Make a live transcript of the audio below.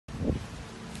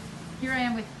Here I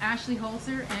am with Ashley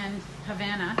Holzer and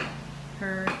Havanna,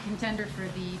 her contender for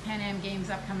the Pan Am Games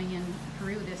upcoming in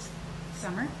Peru this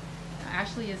summer.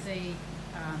 Ashley is a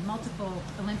multiple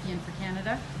Olympian for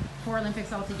Canada, 4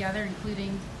 Olympics altogether,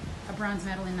 including a bronze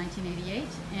medal in 1988.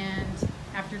 And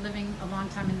after living a long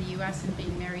time in the U.S. and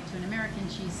being married to an American,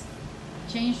 she's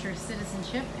changed her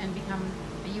citizenship and become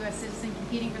a U.S. citizen,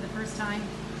 competing for the first time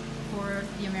for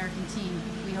the American team,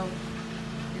 we hope,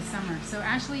 this summer. So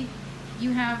Ashley,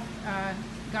 you have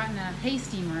gotten a hay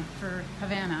steamer for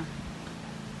Havanna.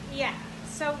 Yeah,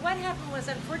 so what happened was,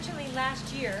 unfortunately,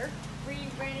 last year we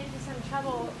ran into some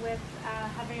trouble with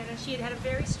Havanna. She had had a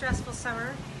very stressful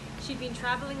summer. She'd been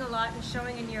traveling a lot and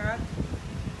showing in Europe,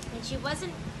 and she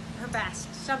wasn't her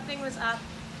best. Something was up.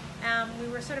 We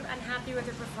were sort of unhappy with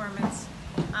her performance.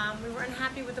 We were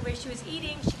unhappy with the way she was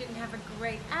eating. She didn't have a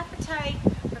great appetite.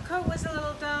 Her coat was a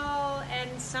little dull,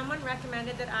 and someone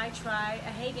recommended that I try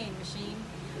a Haygain machine.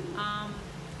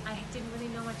 I didn't really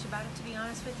know much about it, to be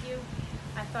honest with you.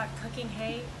 I thought, cooking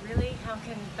hay, really? How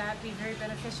can that be very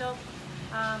beneficial?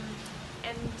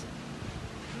 And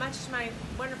much to my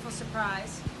wonderful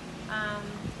surprise, a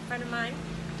friend of mine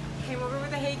came over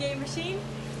with a Haygain machine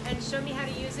and showed me how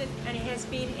to use it, and it has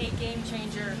been a game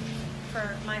changer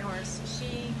for my horse.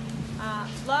 She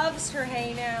loves her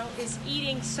hay now, is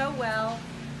eating so well,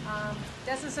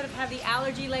 doesn't sort of have the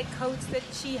allergy-like coats that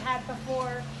she had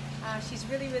before. She's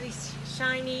really, really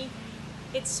shiny.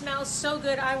 It smells so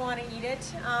good, I want to eat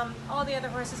it. All the other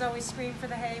horses always scream for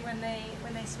the hay when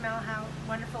they smell how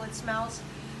wonderful it smells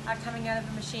coming out of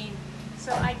the machine.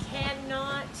 So I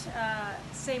cannot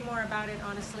say more about it,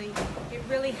 honestly. It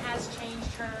really has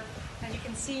changed her. As you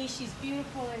can see, she's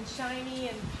beautiful and shiny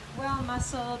and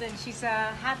well-muscled, and she's a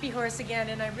happy horse again,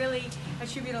 and I really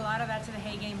attribute a lot of that to the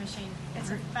Haygain machine.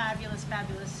 It's a fabulous,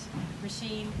 fabulous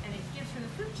machine, and it gives her the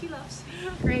fruit she loves.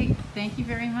 Great, thank you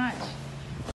very much.